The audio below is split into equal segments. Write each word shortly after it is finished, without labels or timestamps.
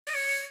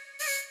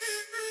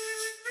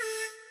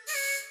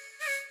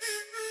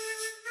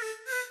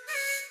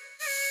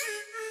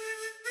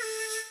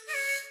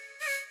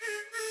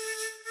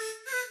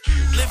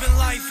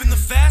life in the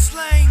fast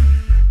lane.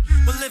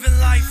 We're living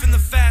life in the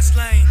fast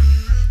lane.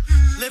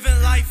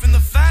 Living life in the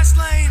fast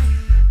lane.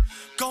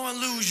 Go and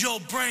lose your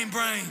brain.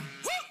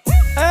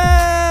 Hey,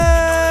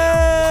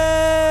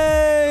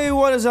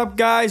 what is up,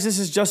 guys? This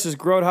is Justice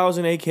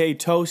Grodhausen, aka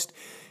Toast,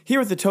 here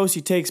with the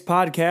Toasty Takes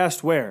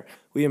podcast, where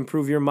we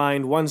improve your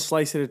mind one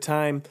slice at a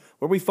time,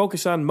 where we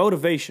focus on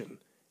motivation,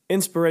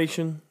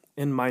 inspiration,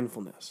 and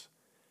mindfulness.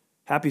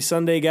 Happy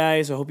Sunday,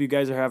 guys. I hope you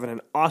guys are having an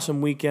awesome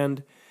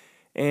weekend.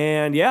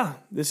 And yeah,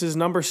 this is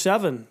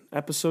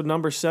episode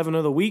number 7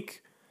 of the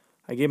week.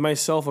 I gave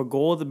myself a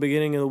goal at the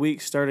beginning of the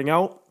week starting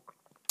out.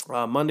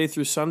 Monday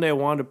through Sunday, I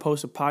wanted to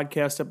post a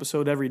podcast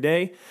episode every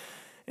day.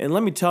 And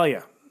let me tell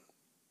you,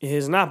 it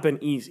has not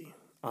been easy.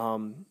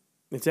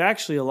 It's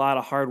actually a lot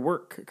of hard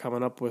work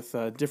coming up with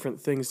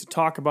different things to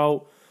talk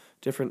about,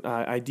 different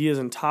ideas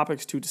and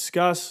topics to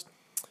discuss.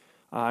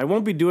 I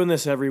won't be doing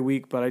this every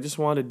week, but I just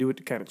wanted to do it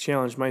to kind of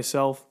challenge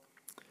myself.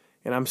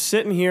 And I'm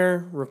sitting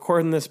here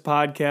recording this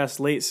podcast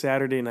late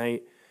Saturday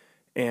night,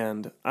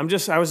 and I'm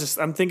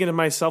thinking to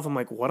myself, I'm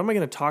like, what am I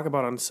going to talk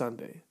about on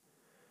Sunday?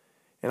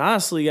 And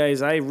honestly,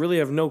 guys, I really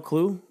have no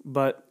clue.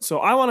 So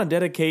I want to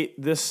dedicate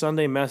this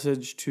Sunday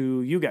message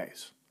to you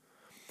guys,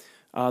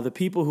 the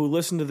people who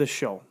listen to the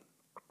show,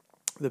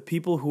 the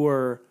people who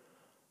are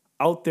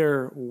out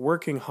there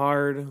working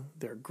hard,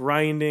 they're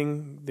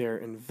grinding, they're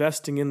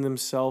investing in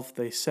themselves,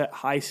 they set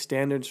high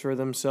standards for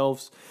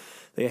themselves,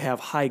 they have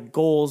high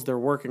goals, they're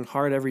working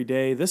hard every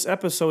day. This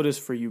episode is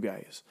for you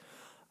guys.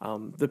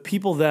 The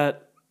people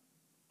that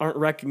aren't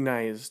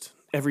recognized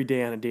every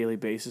day on a daily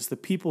basis, the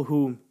people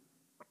who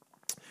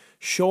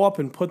show up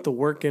and put the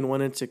work in when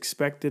it's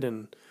expected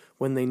and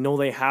when they know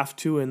they have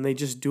to, and they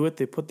just do it.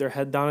 They put their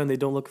head down and they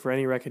don't look for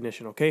any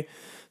recognition, okay?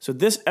 So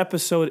this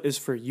episode is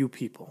for you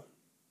people.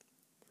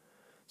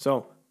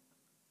 So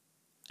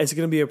it's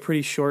going to be a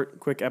pretty short,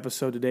 quick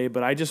episode today,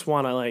 but I just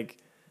want to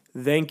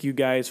thank you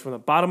guys from the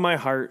bottom of my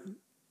heart,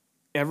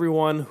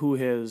 everyone who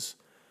has,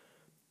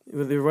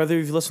 whether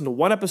you've listened to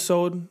one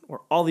episode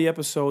or all the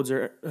episodes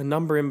or a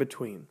number in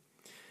between.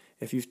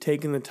 If you've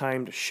taken the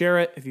time to share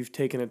it, if you've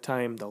taken the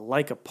time to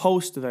like a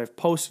post that I've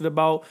posted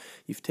about,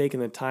 you've taken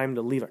the time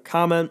to leave a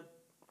comment,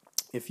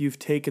 if you've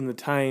taken the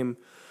time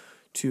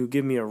to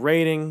give me a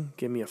rating,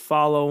 give me a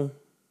follow,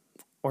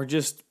 or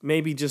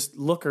maybe just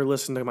look or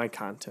listen to my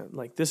content.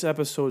 This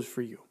episode is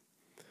for you.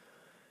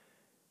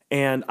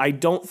 And I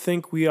don't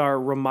think we are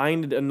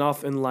reminded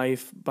enough in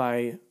life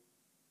by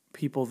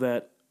people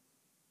that,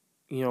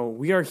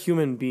 we are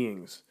human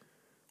beings.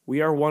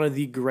 We are one of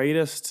the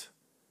greatest,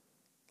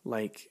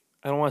 I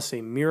don't want to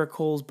say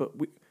miracles, but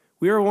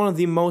we are one of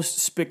the most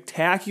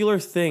spectacular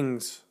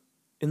things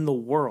in the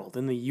world,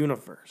 in the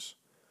universe.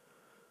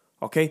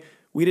 Okay?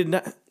 We did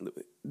not,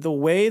 the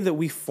way that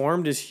we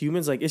formed as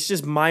humans, it's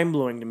just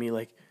mind-blowing to me.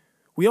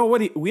 We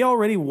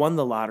already won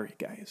the lottery,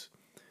 guys.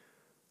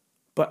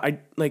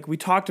 But we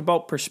talked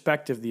about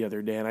perspective the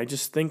other day, and I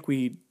just think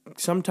we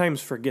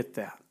sometimes forget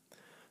that.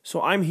 So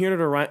I'm here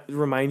to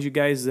remind you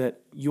guys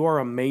that you are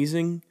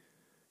amazing,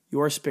 you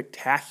are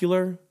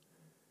spectacular,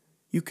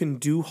 you can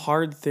do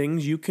hard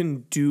things, you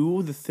can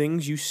do the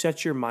things you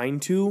set your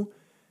mind to,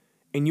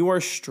 and you are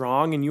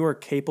strong and you are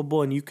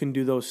capable and you can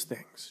do those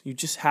things. You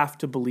just have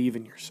to believe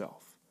in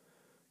yourself.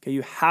 Okay,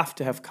 you have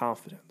to have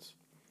confidence.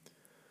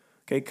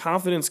 Okay,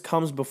 confidence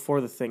comes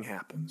before the thing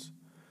happens.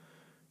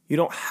 You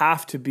don't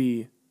have to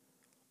be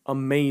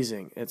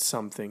amazing at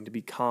something to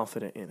be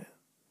confident in it.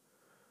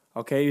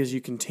 Okay, as you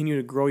continue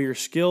to grow your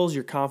skills,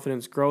 your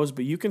confidence grows,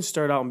 but you can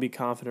start out and be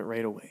confident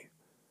right away.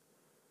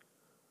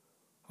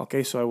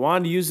 Okay, so I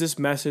wanted to use this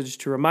message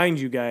to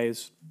remind you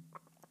guys,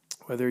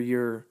 whether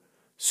you're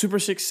super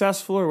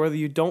successful or whether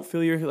you don't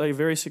feel you're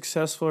very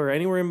successful or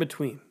anywhere in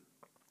between,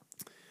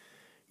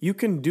 you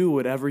can do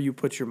whatever you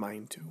put your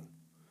mind to.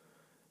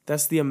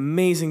 That's the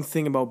amazing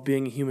thing about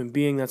being a human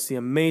being. That's the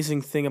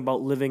amazing thing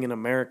about living in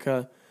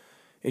America,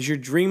 is your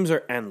dreams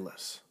are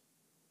endless.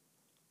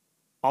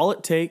 All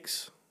it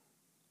takes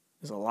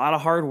is a lot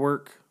of hard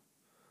work,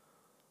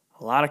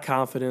 a lot of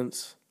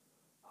confidence,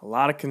 a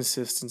lot of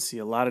consistency,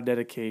 a lot of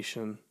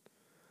dedication,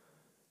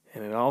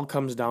 and it all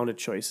comes down to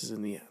choices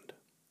in the end.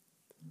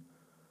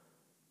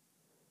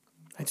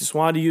 I just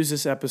wanted to use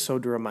this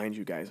episode to remind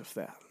you guys of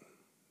that.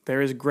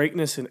 There is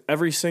greatness in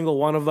every single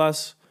one of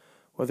us,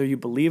 whether you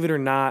believe it or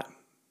not,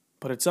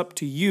 but it's up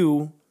to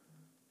you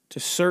to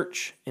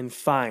search and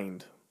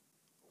find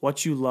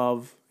what you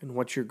love and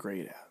what you're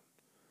great at.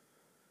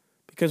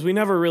 Because we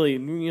never really,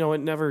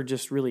 it never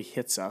just really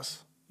hits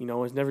us.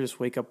 It's never just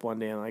wake up one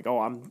day and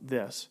I'm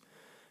this.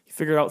 You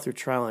figure it out through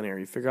trial and error.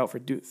 You figure it out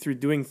through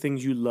doing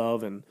things you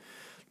love and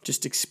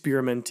just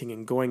experimenting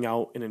and going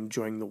out and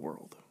enjoying the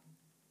world.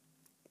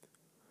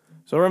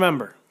 So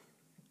remember,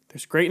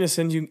 there's greatness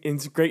in you,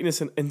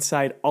 greatness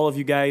inside all of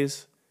you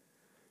guys.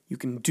 You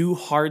can do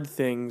hard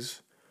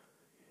things.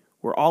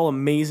 We're all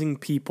amazing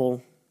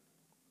people.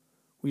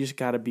 We just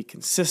got to be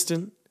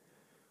consistent.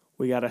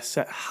 We got to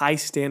set high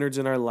standards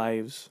in our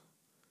lives.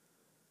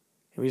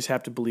 And we just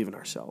have to believe in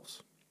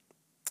ourselves.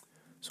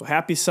 So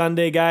happy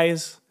Sunday,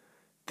 guys.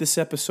 This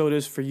episode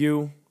is for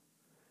you.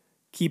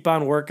 Keep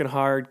on working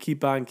hard.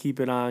 Keep on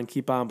keeping on.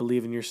 Keep on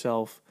believing in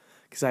yourself,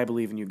 because I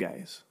believe in you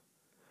guys.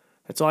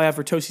 That's all I have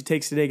for Toasty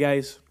Takes today,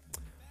 guys.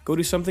 Go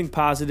do something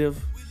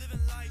positive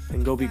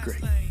and go be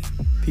great.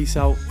 Peace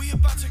out.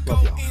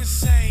 Love y'all.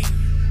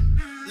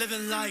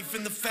 Living life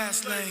in the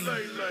fast lane.